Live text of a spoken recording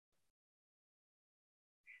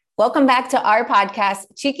Welcome back to our podcast,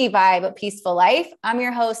 Cheeky Vibe, Peaceful Life. I'm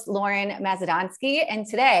your host, Lauren Mazadonsky, and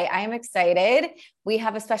today I am excited. We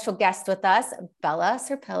have a special guest with us, Bella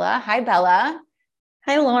Serpilla. Hi, Bella.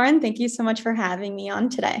 Hi, Lauren. Thank you so much for having me on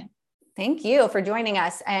today. Thank you for joining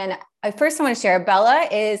us. And first I want to share, Bella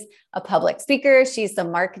is a public speaker. She's the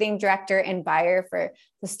marketing director and buyer for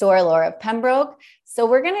the store Laura of Pembroke. So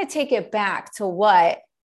we're going to take it back to what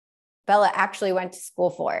Bella actually went to school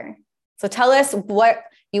for. So tell us what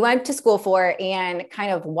you went to school for and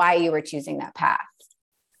kind of why you were choosing that path.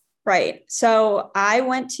 Right. So I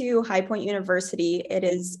went to High Point University. It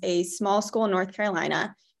is a small school in North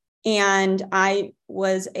Carolina. And I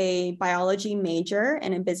was a biology major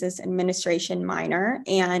and a business administration minor.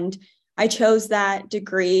 And I chose that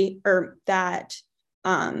degree or that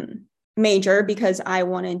major because I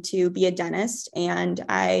wanted to be a dentist. And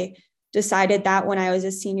I decided that when I was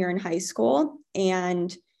a senior in high school.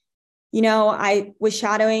 And I was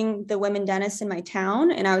shadowing the women dentists in my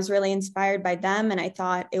town, and I was really inspired by them. And I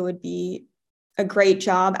thought it would be a great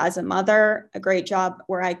job as a mother, a great job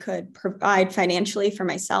where I could provide financially for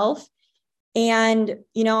myself. And,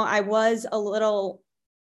 I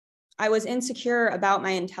was insecure about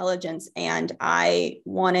my intelligence, and I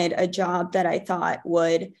wanted a job that I thought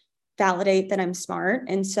would validate that I'm smart.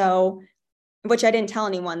 And so, which I didn't tell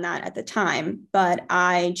anyone that at the time, but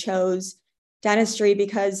I chose dentistry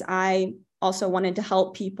because I also wanted to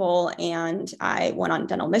help people, and I went on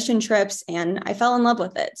dental mission trips and I fell in love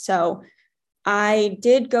with it. So I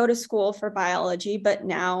did go to school for biology, but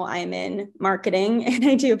now I'm in marketing and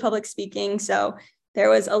I do public speaking. So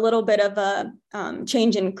there was a little bit of a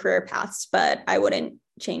change in career paths, but I wouldn't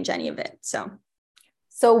change any of it. So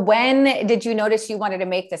when did you notice you wanted to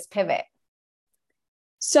make this pivot?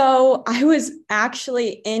 So I was actually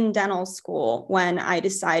in dental school when I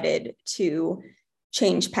decided to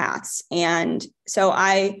change paths. And so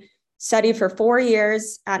I studied for 4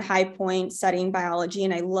 years at High Point studying biology,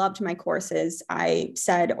 and I loved my courses. I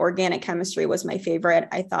said organic chemistry was my favorite.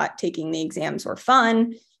 I thought taking the exams were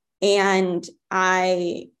fun. And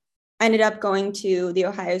I ended up going to the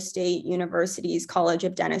Ohio State University's College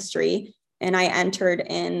of Dentistry, and I entered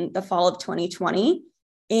in the fall of 2020.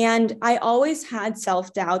 And I always had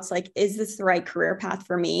self-doubts, like, is this the right career path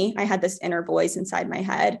for me? I had this inner voice inside my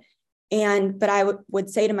head. But I would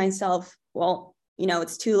say to myself, well,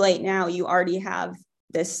 it's too late now. You already have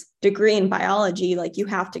this degree in biology, like you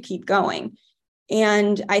have to keep going.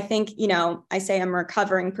 And I think, I say I'm a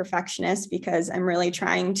recovering perfectionist because I'm really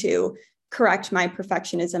trying to correct my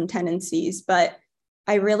perfectionism tendencies. But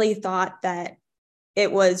I really thought that it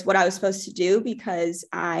was what I was supposed to do because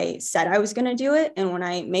I said I was going to do it. And when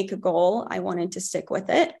I make a goal, I wanted to stick with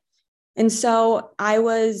it. And so I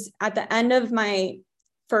was at the end of my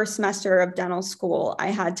first semester of dental school, I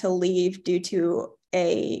had to leave due to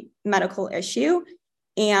a medical issue.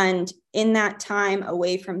 And in that time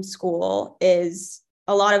away from school is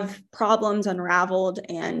a lot of problems unraveled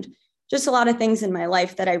and just a lot of things in my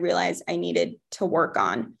life that I realized I needed to work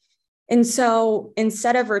on. And so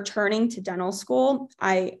instead of returning to dental school,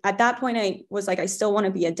 at that point, I was like, I still want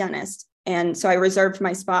to be a dentist. And so I reserved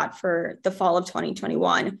my spot for the fall of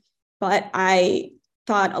 2021. But I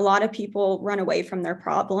thought a lot of people run away from their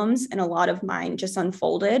problems and a lot of mine just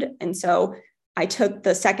unfolded. And so I took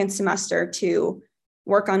the second semester to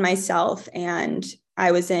work on myself, and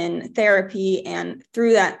I was in therapy. And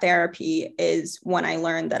through that therapy is when I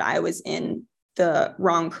learned that I was in the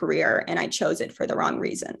wrong career and I chose it for the wrong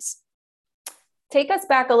reasons. Take us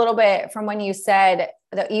back a little bit from when you said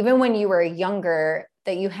that even when you were younger,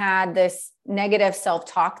 that you had this negative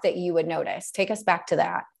self-talk that you would notice. Take us back to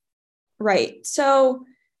that. Right. So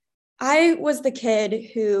I was the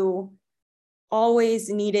kid who always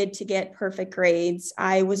needed to get perfect grades.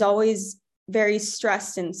 I was always very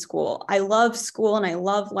stressed in school. I love school and I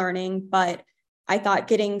love learning, but I thought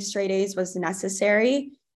getting straight A's was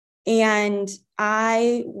necessary. And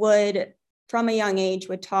I would, from a young age,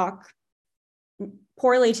 would talk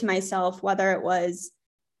poorly to myself, whether it was,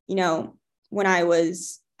 when I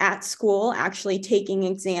was at school actually taking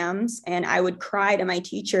exams, and I would cry to my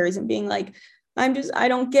teachers and being like, I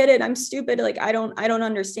don't get it. I'm stupid. Like, I don't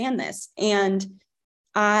understand this. And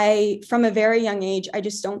from a very young age, I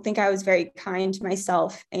just don't think I was very kind to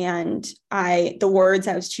myself and the words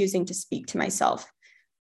I was choosing to speak to myself.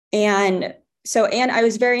 And I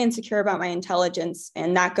was very insecure about my intelligence.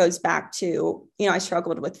 And that goes back to, I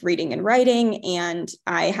struggled with reading and writing, and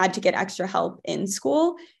I had to get extra help in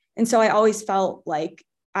school. And so I always felt like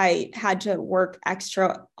I had to work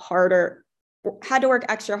extra hard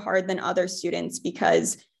than other students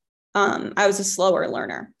because I was a slower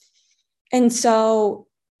learner. And so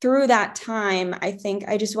through that time, I think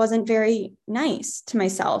I just wasn't very nice to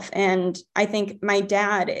myself. And I think my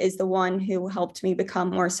dad is the one who helped me become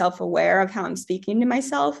more self-aware of how I'm speaking to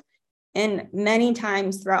myself. And many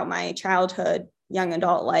times throughout my childhood, young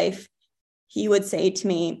adult life, he would say to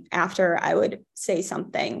me after I would say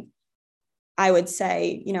something, I would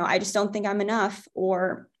say, I just don't think I'm enough,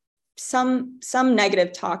 or some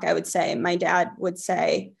negative talk. I would say, my dad would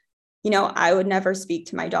say, I would never speak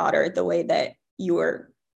to my daughter the way that you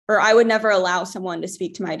were, or I would never allow someone to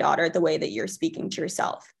speak to my daughter the way that you're speaking to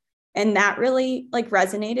yourself. And that really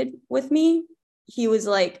resonated with me. He was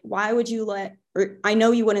like, why would you or I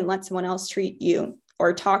know you wouldn't let someone else treat you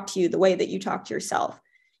or talk to you the way that you talk to yourself.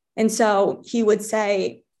 And so he would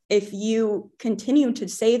say, if you continue to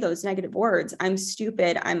say those negative words, I'm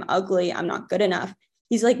stupid, I'm ugly, I'm not good enough,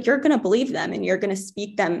 he's like, you're going to believe them and you're going to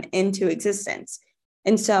speak them into existence.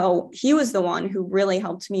 And so he was the one who really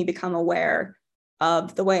helped me become aware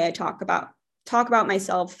of the way I talk about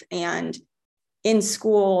myself. And in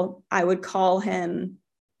school, I would call him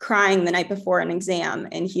crying the night before an exam,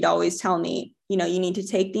 and he'd always tell me, you need to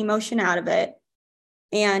take the emotion out of it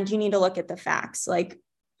and you need to look at the facts. Like,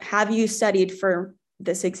 have you studied for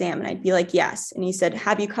this exam? And I'd be like, yes. And he said,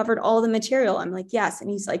 have you covered all the material? I'm like, yes. And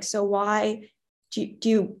he's like, so why do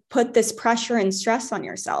you put this pressure and stress on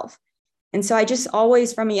yourself? And so I just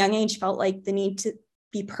always from a young age felt like the need to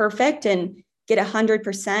be perfect and get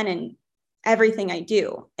 100% in everything I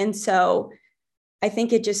do. And so I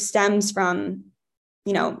think it just stems from,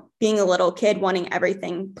 being a little kid wanting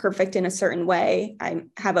everything perfect in a certain way. I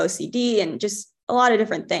have OCD and just a lot of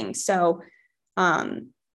different things. So,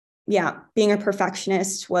 being a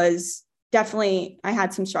perfectionist was definitely, I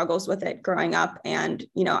had some struggles with it growing up, and,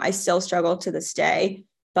 I still struggle to this day,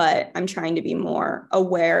 but I'm trying to be more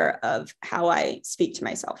aware of how I speak to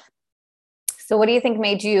myself. So what do you think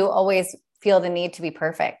made you always feel the need to be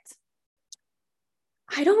perfect?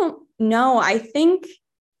 I don't know. I think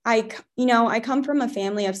I come from a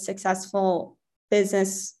family of successful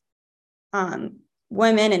business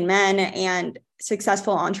women and men and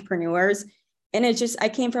successful entrepreneurs. And I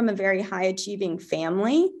came from a very high achieving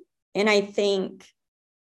family. And I think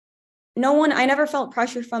I never felt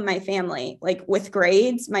pressure from my family. Like with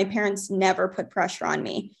grades, my parents never put pressure on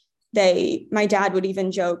me. My dad would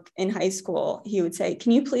even joke in high school. He would say,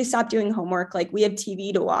 can you please stop doing homework? Like, we have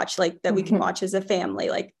TV to watch, that we can watch as a family,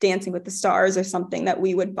 like Dancing with the Stars or something that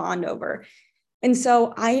we would bond over. And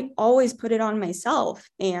so I always put it on myself.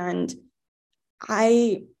 And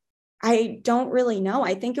I don't really know.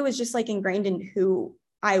 I think it was just ingrained in who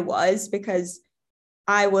I was, because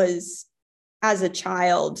as a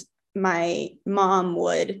child, my mom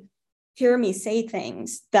would hear me say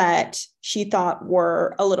things that she thought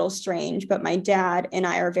were a little strange, but my dad and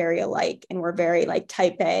I are very alike, and we're very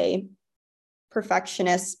type A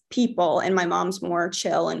perfectionist people. And my mom's more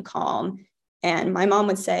chill and calm. And my mom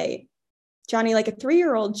would say, Johnny, a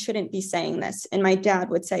 3-year-old shouldn't be saying this. And my dad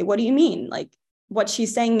would say, what do you mean? What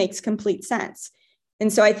she's saying makes complete sense.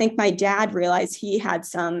 And so I think my dad realized he had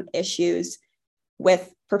some issues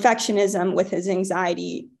with perfectionism, with his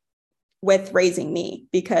anxiety, with raising me,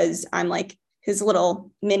 because I'm his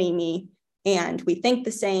little mini me, and we think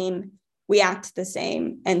the same, we act the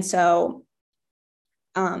same. And so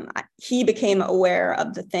he became aware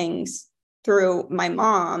of the things through my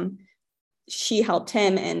mom. She helped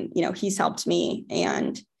him, and, he's helped me.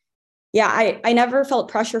 And I never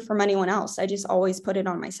felt pressure from anyone else. I just always put it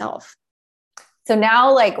on myself. So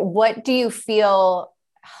now, what do you feel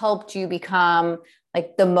helped you become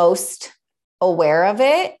the most aware of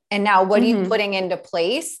it? And now what are you putting into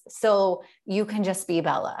place so you can just be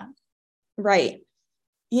Bella? Right.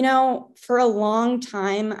 For a long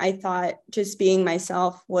time, I thought just being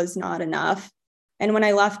myself was not enough. And when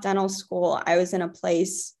I left dental school, I was in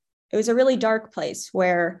it was a really dark place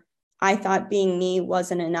where I thought being me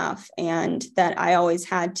wasn't enough, and that I always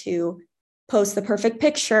had to post the perfect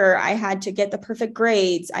picture. I had to get the perfect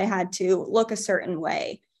grades. I had to look a certain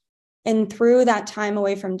way. And through that time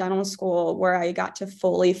away from dental school, where I got to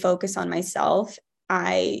fully focus on myself,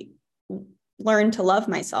 I learned to love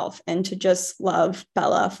myself and to just love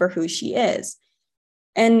Bella for who she is.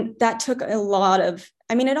 And that took it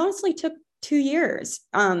honestly took 2 years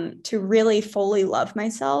to really fully love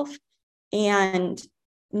myself. And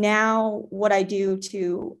now what I do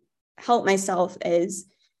to help myself is,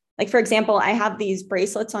 for example, I have these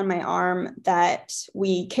bracelets on my arm that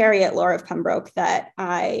we carry at Laura of Pembroke that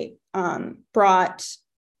I brought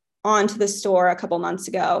onto the store a couple months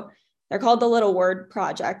ago. They're called the Little Word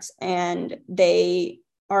Project, and they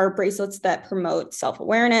are bracelets that promote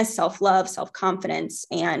self-awareness, self-love, self-confidence.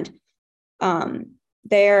 And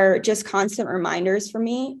they're just constant reminders for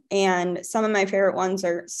me. And some of my favorite ones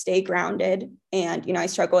are stay grounded. And, I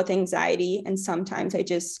struggle with anxiety. And sometimes I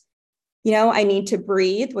just, I need to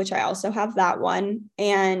breathe, which I also have that one.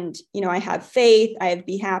 And, I have faith, I have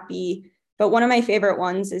be happy. But one of my favorite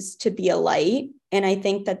ones is to be a light. And I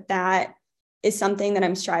think that is something that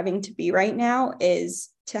I'm striving to be right now, is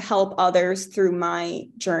to help others through my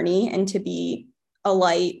journey and to be a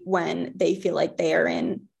light when they feel like they are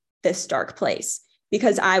in this dark place.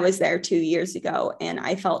 Because I was there 2 years ago and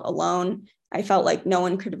I felt alone. I felt like no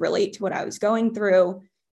one could relate to what I was going through.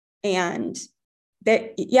 And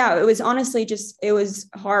that, it was honestly it was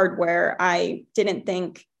hard, where I didn't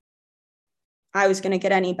think I was going to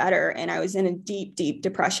get any better. And I was in a deep, deep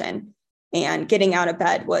depression, and getting out of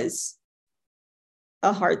bed was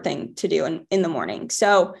a hard thing to do in the morning.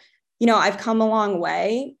 So, I've come a long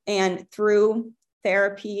way, and through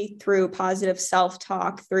therapy, through positive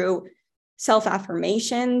self-talk, through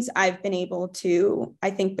self-affirmations, I've been able to, I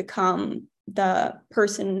think, become the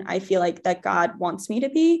person I feel like that God wants me to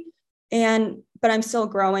be. But I'm still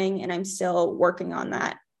growing, and I'm still working on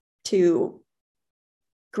that to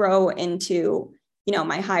grow into,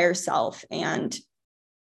 my higher self. And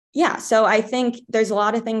so I think there's a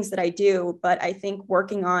lot of things that I do, but I think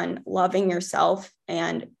working on loving yourself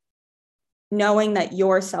and knowing that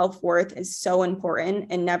your self-worth is so important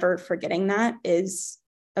and never forgetting that is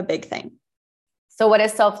a big thing. So what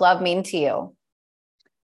does self-love mean to you?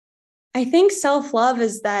 I think self-love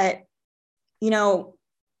is that,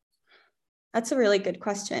 that's a really good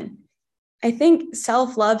question. I think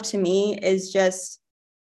self-love to me is just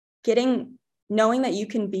knowing that you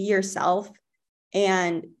can be yourself,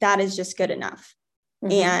 and that is just good enough.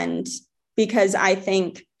 Mm-hmm. And because I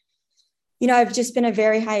think, I've just been a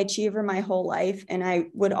very high achiever my whole life. And I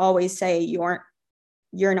would always say, you're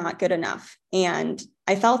not good enough. And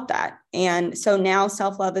I felt that. And so now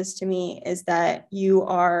self-love to me is that you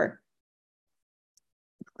are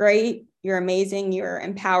great, you're amazing, you're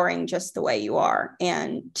empowering just the way you are,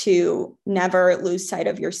 and to never lose sight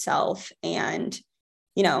of yourself. And,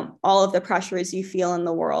 all of the pressures you feel in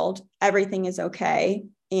the world, everything is okay.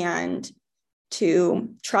 And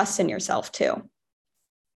to trust in yourself too.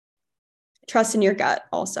 Trust in your gut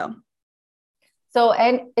also. So,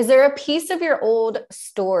 and is there a piece of your old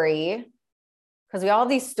story? Because we all have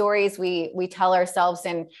these stories we tell ourselves,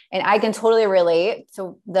 and I can totally relate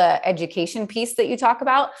to the education piece that you talk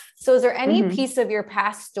about. So is there any mm-hmm. piece of your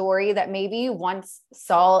past story that maybe you once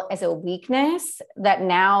saw as a weakness that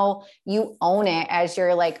now you own it as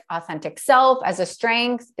your like authentic self, as a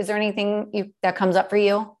strength? Is there anything that comes up for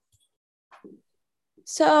you?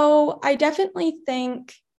 So I definitely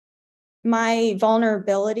think my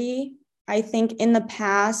vulnerability, I think in the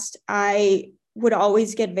past, I would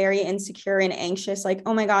always get very insecure and anxious, like,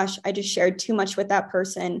 oh my gosh, I just shared too much with that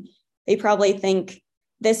person. They probably think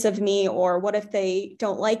this of me, or what if they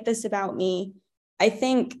don't like this about me? I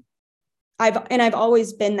think I've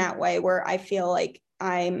always been that way, where I feel like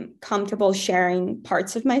I'm comfortable sharing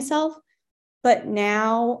parts of myself, but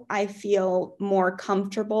now I feel more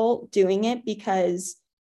comfortable doing it because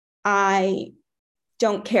I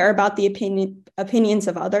don't care about the opinions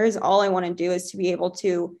of others. All I want to do is to be able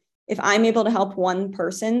to, if I'm able to help one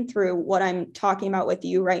person through what I'm talking about with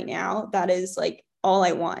you right now, that is like all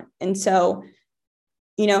I want. And so,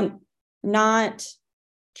 not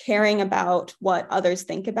caring about what others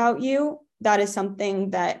think about you, that is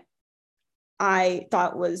something that I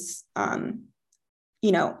thought was, my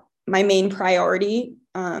main priority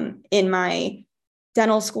in my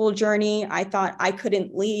dental school journey. I thought I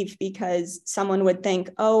couldn't leave because someone would think,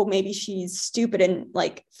 oh, maybe she's stupid and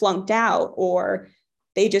like flunked out, or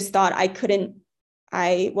they just thought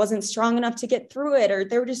I wasn't strong enough to get through it. Or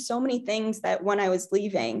there were just so many things that when I was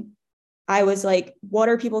leaving, I was like, what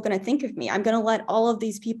are people going to think of me? I'm going to let all of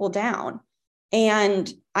these people down.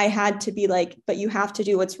 And I had to be like, but you have to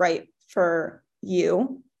do what's right for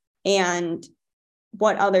you, and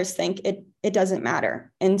what others think, it doesn't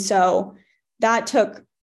matter. And so that took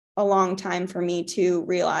a long time for me to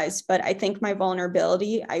realize, but I think my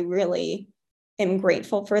vulnerability, I really am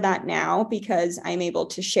grateful for that now, because I'm able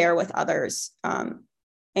to share with others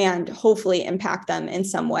and hopefully impact them in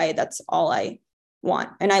some way. That's all I want.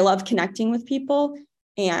 And I love connecting with people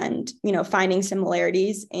and, finding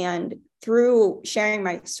similarities. And through sharing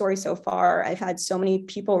my story so far, I've had so many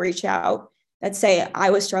people reach out that say,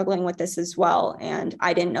 I was struggling with this as well, and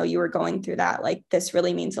I didn't know you were going through that. Like, this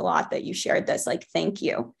really means a lot that you shared this. Like, thank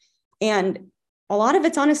you. And a lot of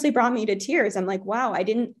it's honestly brought me to tears. I'm like, wow, I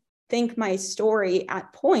didn't think my story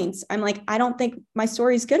at points, I'm like, I don't think my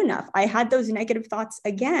story is good enough. I had those negative thoughts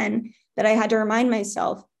again that I had to remind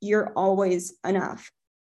myself, you're always enough.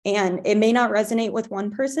 And it may not resonate with one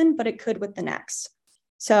person, but it could with the next.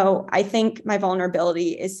 So I think my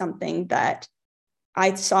vulnerability is something that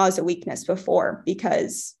I saw as a weakness before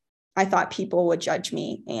because I thought people would judge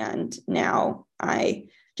me. And now I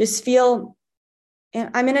just feel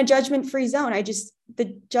I'm in a judgment-free zone.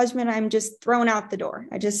 The judgment, I'm just thrown out the door.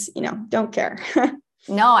 I just, don't care.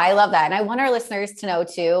 No, I love that. And I want our listeners to know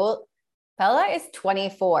too, Bella is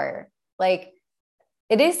 24. Like,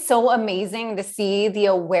 it is so amazing to see the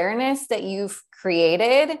awareness that you've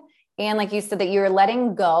created. And like you said, that you're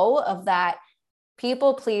letting go of that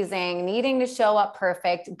people pleasing, needing to show up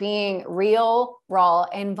perfect, being real, raw,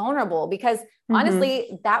 and vulnerable. Because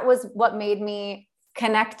honestly, that was what made me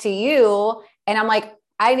connect to you. And I'm like,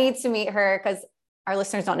 I need to meet her because our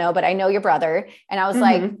listeners don't know, but I know your brother. And I was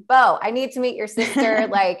like, Bo, I need to meet your sister.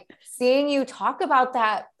 Like, seeing you talk about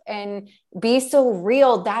that and be so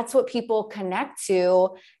real, that's what people connect to.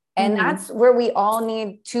 And that's where we all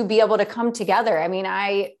need to be able to come together. I mean,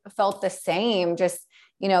 I felt the same, just,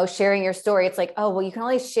 sharing your story. It's like, oh, well, you can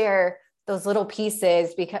only share those little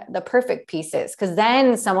pieces, because the perfect pieces, because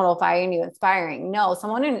then someone will find you inspiring. No,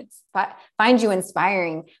 someone finds you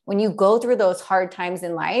inspiring when you go through those hard times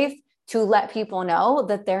in life, to let people know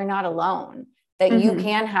that they're not alone, that you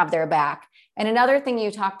can have their back. And another thing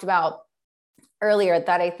you talked about earlier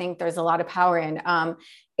that I think there's a lot of power in,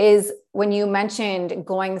 is when you mentioned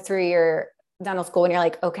going through your dental school and you're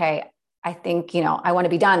like, okay, I think, I want to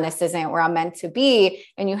be done. This isn't where I'm meant to be.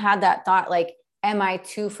 And you had that thought, like, am I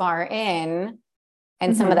too far in?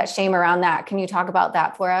 And some of that shame around that. Can you talk about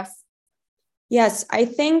that for us? Yes. I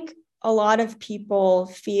think a lot of people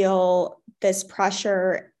feel this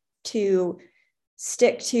pressure to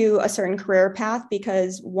stick to a certain career path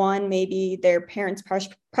because, one, maybe their parents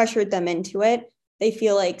pressured them into it. They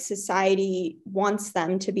feel like society wants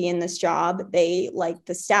them to be in this job. They like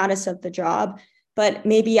the status of the job, but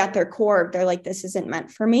maybe at their core, they're like, this isn't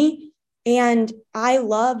meant for me. And I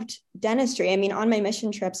loved dentistry. I mean, on my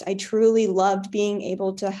mission trips, I truly loved being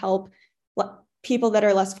able to help people that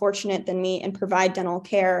are less fortunate than me and provide dental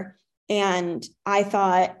care. And I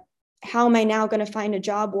thought, how am I now going to find a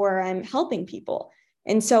job where I'm helping people?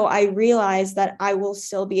 And so I realized that I will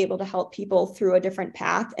still be able to help people through a different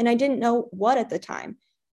path. And I didn't know what at the time,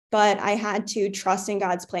 but I had to trust in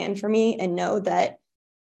God's plan for me and know that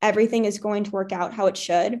everything is going to work out how it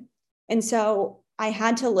should. And so I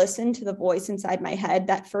had to listen to the voice inside my head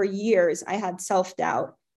that for years I had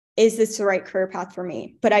self-doubt. Is this the right career path for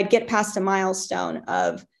me? But I'd get past a milestone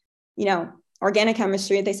of, organic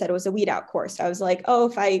chemistry. They said it was a weed out course. I was like, oh,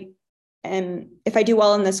 if I do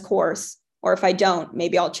well in this course, or if I don't,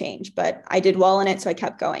 maybe I'll change. But I did well in it, so I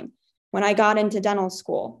kept going. When I got into dental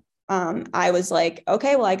school, I was like,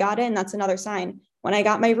 okay, well, I got in. That's another sign. When I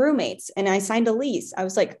got my roommates and I signed a lease, I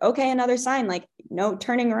was like, okay, another sign, like no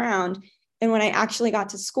turning around. And when I actually got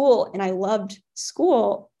to school and I loved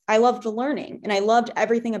school, I loved learning and I loved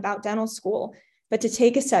everything about dental school. But to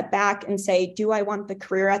take a step back and say, do I want the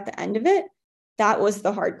career at the end of it? That was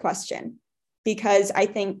the hard question. Because I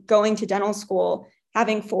think going to dental school,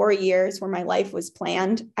 having 4 years where my life was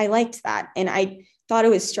planned, I liked that. And I thought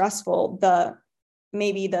it was stressful,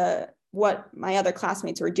 what my other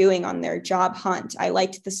classmates were doing on their job hunt. I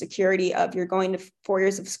liked the security of you're going to 4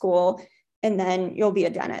 years of school and then you'll be a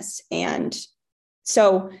dentist. And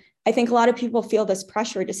so I think a lot of people feel this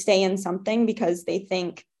pressure to stay in something because they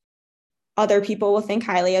think other people will think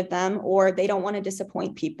highly of them or they don't want to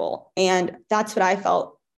disappoint people. And that's what I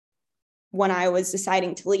felt when I was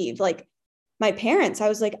deciding to leave. Like my parents, I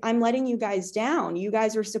was like, I'm letting you guys down. You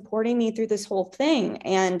guys are supporting me through this whole thing.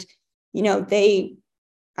 And,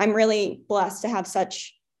 I'm really blessed to have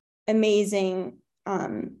such amazing,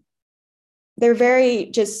 they're very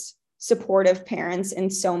just supportive parents in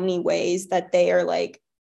so many ways that they are like,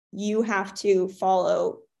 you have to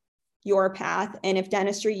follow your path. And if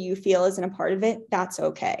dentistry you feel isn't a part of it, that's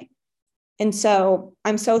okay. And so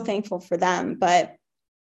I'm so thankful for them. But,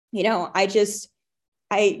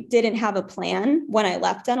 I didn't have a plan when I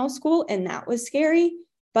left dental school, and that was scary.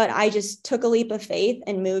 But I just took a leap of faith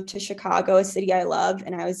and moved to Chicago, a city I love.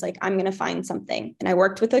 And I was like, I'm going to find something. And I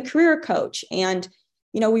worked with a career coach. And,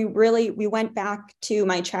 we went back to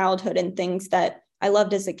my childhood and things that I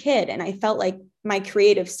loved as a kid. And I felt like my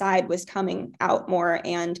creative side was coming out more.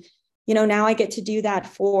 And, now I get to do that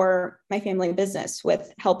for my family business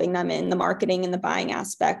with helping them in the marketing and the buying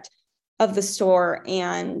aspect of the store.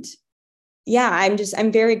 And yeah,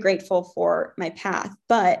 I'm very grateful for my path.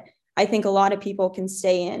 But I think a lot of people can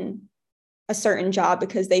stay in a certain job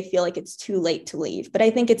because they feel like it's too late to leave. But I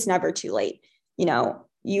think it's never too late.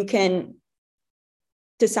 You can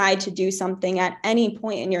decide to do something at any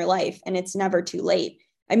point in your life, and it's never too late.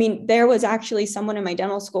 I mean, there was actually someone in my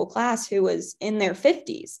dental school class who was in their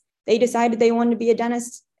 50s. They decided they wanted to be a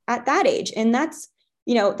dentist at that age. And that's,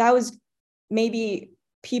 that was, maybe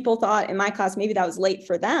people thought in my class, maybe that was late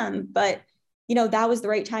for them, but that was the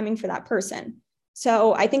right timing for that person.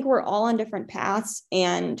 So I think we're all on different paths,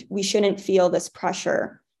 and we shouldn't feel this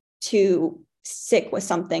pressure to stick with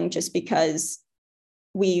something just because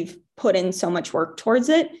we've put in so much work towards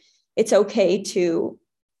it. It's okay to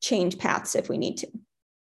change paths if we need to.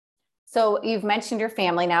 So you've mentioned your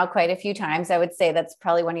family now quite a few times. I would say that's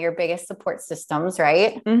probably one of your biggest support systems,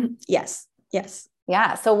 right? Mm-hmm. Yes.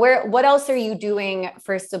 Yeah. So what else are you doing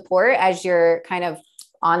for support as you're kind of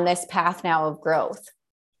on this path now of growth?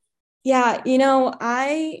 Yeah.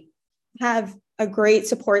 I have a great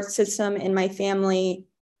support system in my family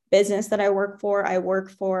business that I work for. I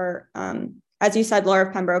work for, as you said, Laura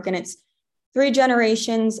of Pembroke, and it's 3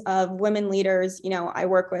 generations of women leaders. I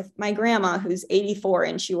work with my grandma, who's 84,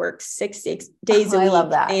 and she works 6 days a week. I love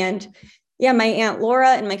that. And yeah, my Aunt Laura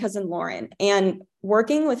and my cousin Lauren, and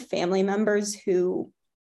working with family members who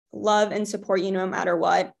love and support you no matter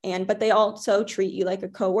what. But they also treat you like a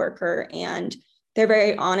coworker, and they're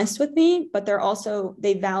very honest with me, but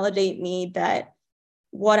they validate me that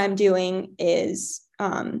what I'm doing is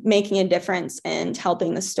making a difference and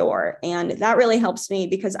helping the store. And that really helps me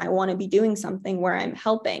because I want to be doing something where I'm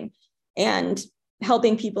helping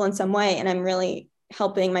people in some way. And I'm really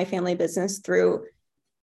helping my family business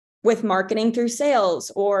with marketing through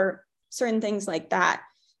sales or certain things like that.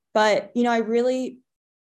 But, I really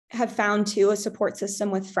have found too a support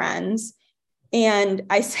system with friends. And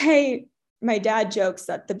I say, my dad jokes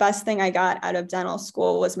that the best thing I got out of dental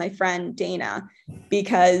school was my friend Dana,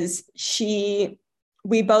 because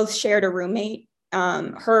we both shared a roommate.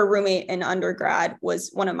 Her roommate in undergrad was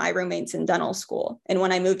one of my roommates in dental school. And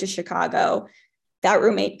when I moved to Chicago, that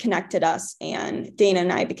roommate connected us, and Dana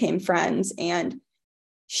and I became friends. And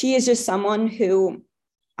she is just someone who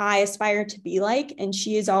I aspire to be like, and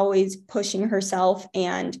she is always pushing herself,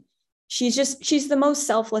 and she's the most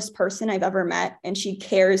selfless person I've ever met, and she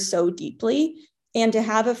cares so deeply. And to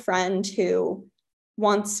have a friend who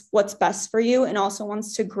wants what's best for you and also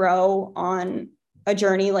wants to grow on a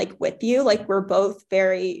journey like with you, like we're both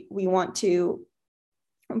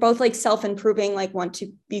like self-improving, like want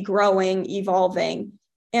to be growing, evolving.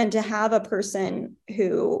 And to have a person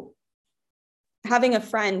having a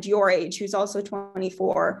friend your age who's also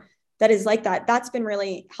 24 that is like that, that's been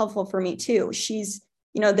really helpful for me too. She's,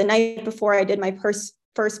 the night before I did my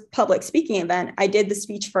first public speaking event, I did the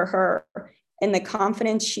speech for her, and the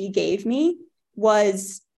confidence she gave me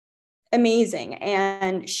was amazing.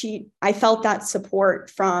 And I felt that support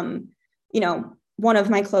from, one of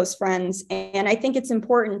my close friends. And I think it's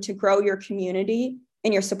important to grow your community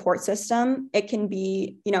and your support system. It can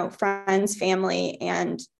be, friends, family.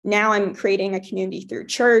 And now I'm creating a community through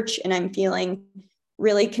church, and I'm feeling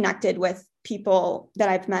really connected with people that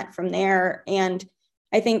I've met from there. And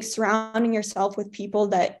I think surrounding yourself with people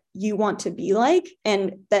that you want to be like,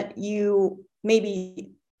 and that you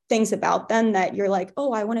maybe things about them that you're like,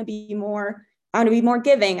 oh, I want to be more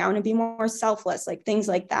giving. I want to be more selfless, like things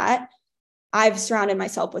like that. I've surrounded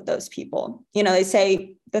myself with those people. They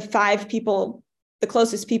say the 5 people, the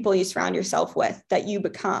closest people you surround yourself with, that you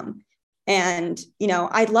become. And,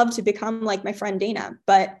 I'd love to become like my friend Dana,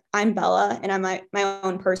 but I'm Bella and I'm my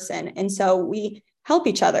own person. And so we help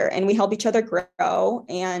each other, and we help each other grow,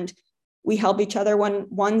 and we help each other when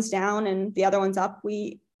one's down and the other one's up.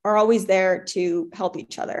 We are always there to help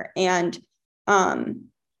each other. And I'm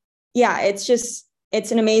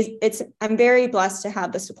very blessed to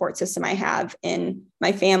have the support system I have in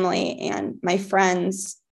my family and my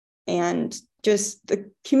friends, and just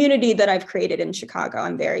the community that I've created in Chicago.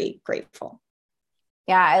 I'm very grateful.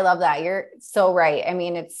 Yeah, I love that. You're so right. I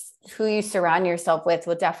mean, it's who you surround yourself with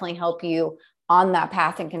will definitely help you on that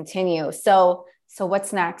path and continue. So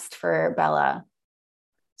what's next for Bella?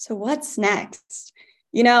 So what's next?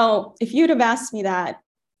 If you'd have asked me that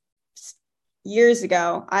years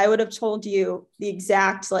ago, I would have told you the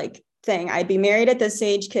exact thing. I'd be married at this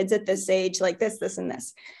age, kids at this age, like this, and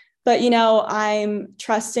this. But, I'm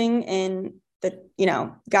trusting in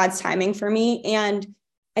God's timing for me. And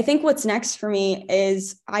I think what's next for me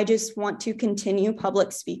is I just want to continue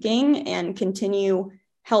public speaking and continue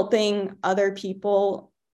helping other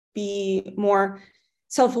people be more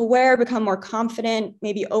self-aware, become more confident,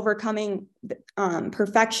 maybe overcoming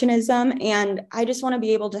perfectionism. And I just want to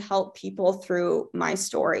be able to help people through my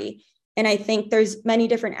story. And I think there's many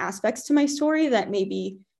different aspects to my story that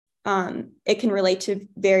maybe it can relate to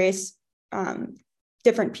various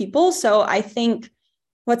different people. So I think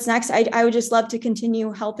what's next, I would just love to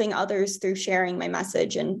continue helping others through sharing my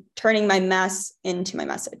message and turning my mess into my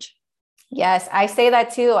message. Yes, I say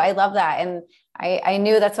that too. I love that. And I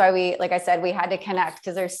knew that's why we, like I said, we had to connect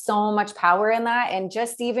because there's so much power in that. And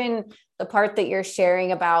just even the part that you're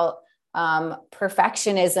sharing about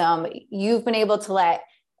perfectionism, you've been able to let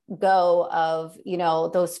go of,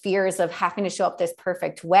 those fears of having to show up this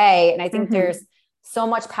perfect way. And I think there's so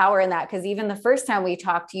much power in that, because even the first time we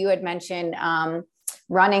talked, you had mentioned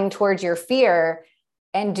running towards your fear.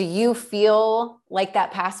 And do you feel like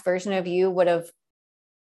that past version of you would have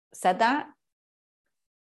said that?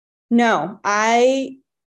 No, my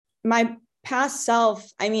past self,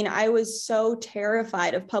 I was so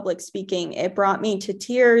terrified of public speaking. It brought me to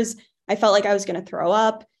tears. I felt like I was going to throw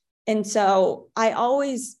up. And so I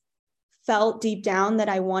always felt deep down that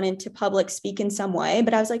I wanted to public speak in some way,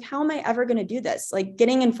 but I was like, how am I ever going to do this? Like,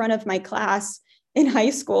 getting in front of my class in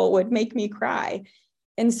high school would make me cry.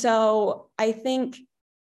 And so I think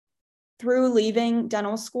through leaving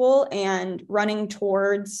dental school and running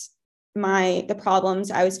towards the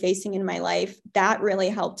problems I was facing in my life, that really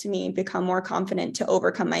helped me become more confident to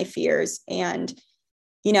overcome my fears. And,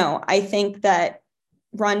 I think that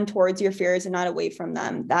run towards your fears and not away from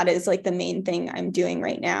them. That is like the main thing I'm doing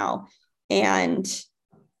right now. And,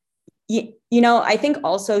 I think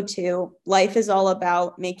also too, life is all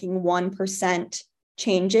about making 1%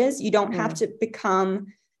 changes. You don't have to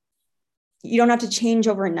change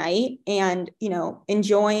overnight, and,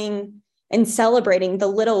 enjoying and celebrating the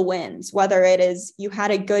little wins, whether it is you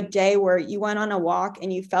had a good day where you went on a walk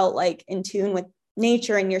and you felt like in tune with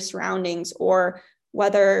nature and your surroundings, or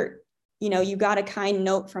whether, you got a kind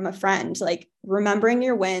note from a friend, like remembering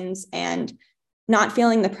your wins and not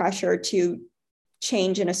feeling the pressure to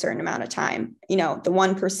change in a certain amount of time, the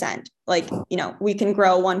 1%, like, we can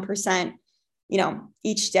grow 1%,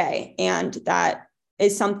 each day. And that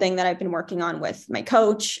is something that I've been working on with my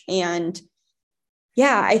coach. And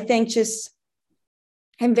yeah, I think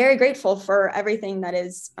I'm very grateful for everything that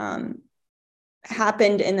has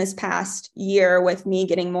happened in this past year with me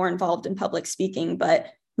getting more involved in public speaking. But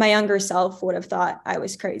my younger self would have thought I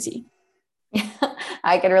was crazy.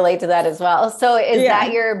 I can relate to that as well. So is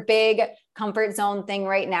that your big comfort zone thing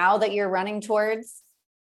right now that you're running towards?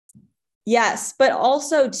 Yes, but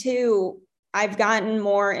also too, I've gotten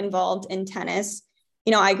more involved in tennis.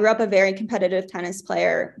 I grew up a very competitive tennis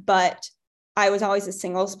player, but I was always a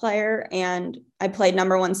singles player, and I played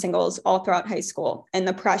number one singles all throughout high school. And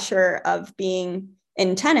the pressure of being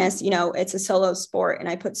in tennis, it's a solo sport, and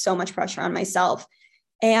I put so much pressure on myself.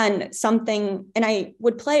 And I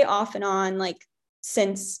would play off and on like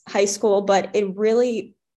since high school, but it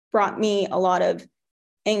really brought me a lot of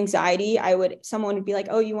anxiety. Someone would be like,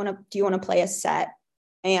 oh, do you want to play a set?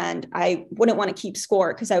 And I wouldn't want to keep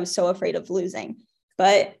score because I was so afraid of losing.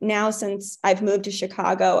 But now, since I've moved to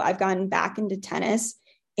Chicago, I've gotten back into tennis,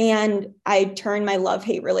 and I turned my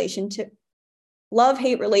love-hate relationship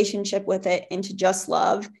with it into just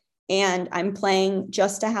love. And I'm playing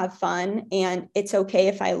just to have fun. And it's okay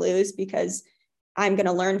if I lose, because I'm going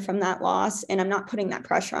to learn from that loss, and I'm not putting that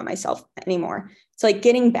pressure on myself anymore. It's like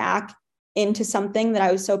getting back into something that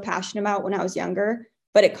I was so passionate about when I was younger,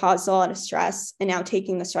 but it caused a lot of stress, and now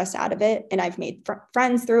taking the stress out of it. And I've made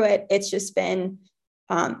friends through it. It's just been,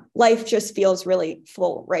 life just feels really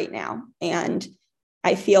full right now. And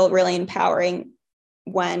I feel really empowering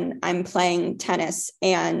when I'm playing tennis.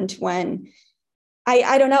 And when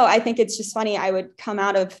I don't know, I think it's just funny. I would come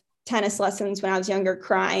out of tennis lessons when I was younger,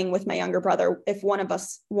 crying with my younger brother. If one of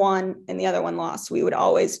us won and the other one lost,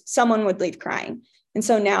 someone would leave crying. And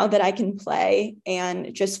so now that I can play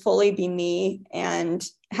and just fully be me and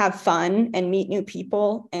have fun and meet new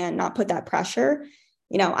people and not put that pressure,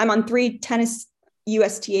 I'm on 3 tennis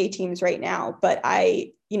USTA teams right now, but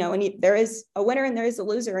and there is a winner and there is a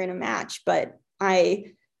loser in a match, but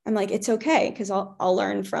I'm like, it's okay, because I'll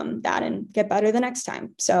learn from that and get better the next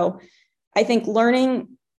time. So I think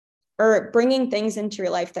learning or bringing things into your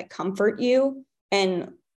life that comfort you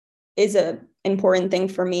and is a important thing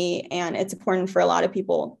for me. And it's important for a lot of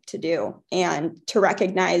people to do, and to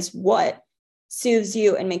recognize what soothes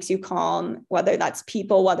you and makes you calm, whether that's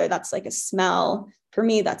people, whether that's like a smell. For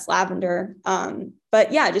me, that's lavender.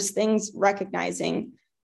 But yeah, just recognizing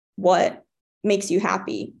what makes you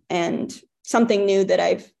happy. And something new that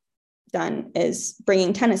I've done is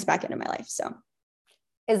bringing tennis back into my life. So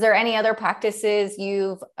is there any other practices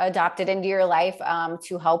you've adopted into your life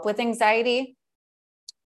to help with anxiety?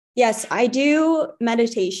 Yes, I do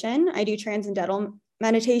meditation. I do transcendental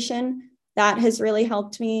meditation. That has really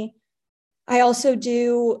helped me. I also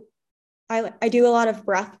do I do a lot of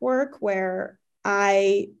breath work where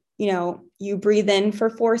you breathe in for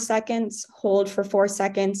 4 seconds, hold for 4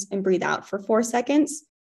 seconds, and breathe out for 4 seconds.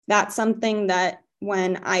 That's something that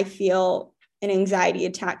when I feel an anxiety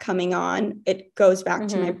attack coming on, it goes back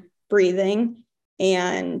to my breathing.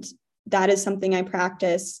 And that is something I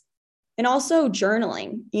practice. And also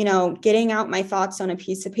journaling, getting out my thoughts on a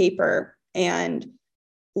piece of paper and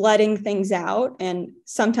letting things out. And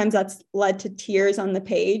sometimes that's led to tears on the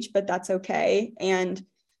page, but that's okay. And,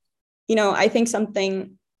 I think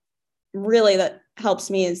something really that helps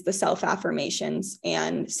me is the self-affirmations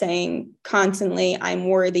and saying constantly, I'm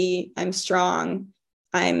worthy, I'm strong,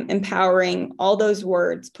 I'm empowering, all those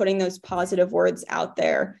words, putting those positive words out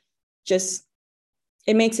there, just,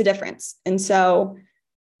 it makes a difference. And so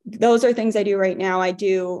those are things I do right now. I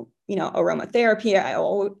do, aromatherapy.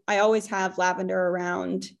 I always have lavender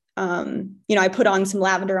around. I put on some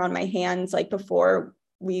lavender on my hands, like before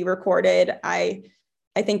we recorded.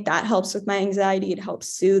 I think that helps with my anxiety. It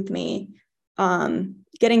helps soothe me.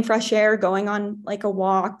 Getting fresh air, going on like a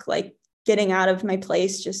walk, like getting out of my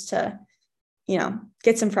place just to,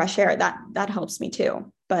 get some fresh air, that helps me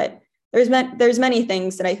too. But there's many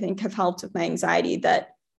things that I think have helped with my anxiety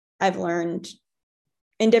that I've learned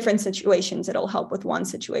in different situations. It'll help with one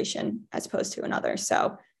situation as opposed to another.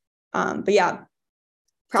 So, but yeah.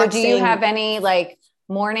 So do you have any like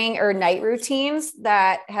morning or night routines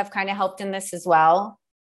that have kind of helped in this as well?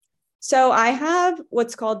 So I have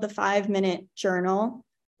what's called the 5-minute journal,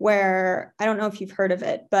 where I don't know if you've heard of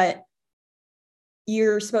it, but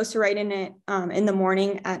you're supposed to write in it in the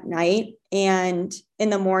morning, at night. And in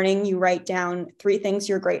the morning, you write down 3 things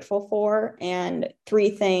you're grateful for and 3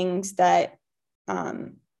 things that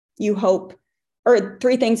you hope, or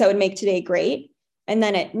 3 things that would make today great. And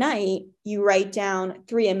then at night, you write down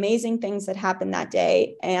 3 amazing things that happened that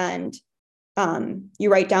day. And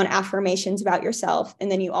you write down affirmations about yourself.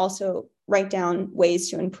 And then you also write down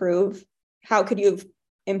ways to improve. How could you have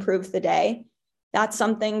improved the day? That's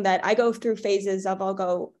something that I go through phases of. I'll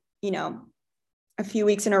go, a few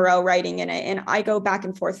weeks in a row writing in it. And I go back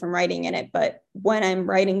and forth from writing in it. But when I'm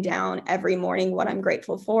writing down every morning what I'm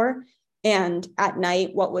grateful for, and at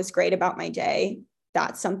night what was great about my day,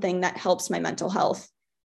 that's something that helps my mental health.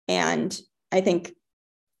 And I think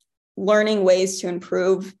learning ways to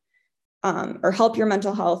improve or help your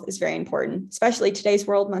mental health is very important, especially today's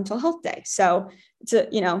World Mental Health Day. So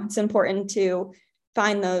it's important to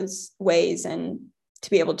find those ways and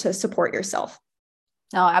to be able to support yourself.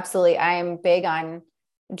 No, absolutely. I'm big on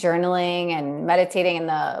journaling and meditating and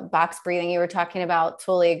the box breathing you were talking about.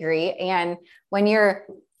 Totally agree. And when you're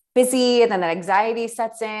busy and then the anxiety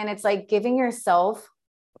sets in, it's like giving yourself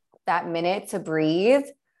that minute to breathe.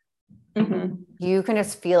 Mm-hmm. You can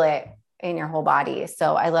just feel it in your whole body.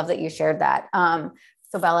 So I love that you shared that.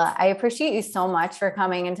 So Bella, I appreciate you so much for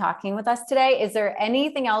coming and talking with us today. Is there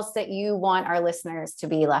anything else that you want our listeners to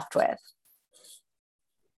be left with?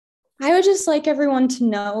 I would just like everyone to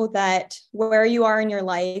know that where you are in your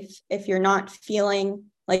life, if you're not feeling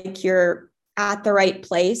like you're at the right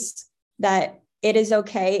place, that it is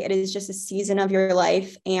okay. It is just a season of your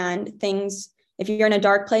life, and things, if you're in a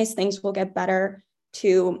dark place, things will get better.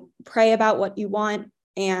 To pray about what you want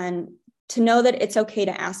and to know that it's okay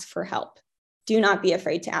to ask for help. Do not be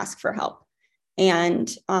afraid to ask for help. And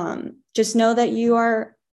just know that you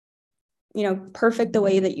are, perfect the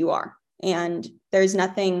way that you are. And there's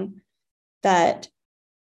nothing that,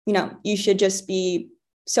 you should just be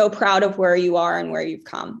so proud of where you are and where you've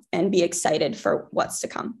come and be excited for what's to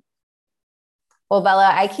come. Well,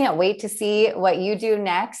 Bella, I can't wait to see what you do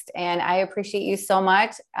next. And I appreciate you so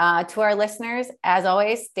much. To our listeners, as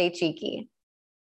always, stay cheeky.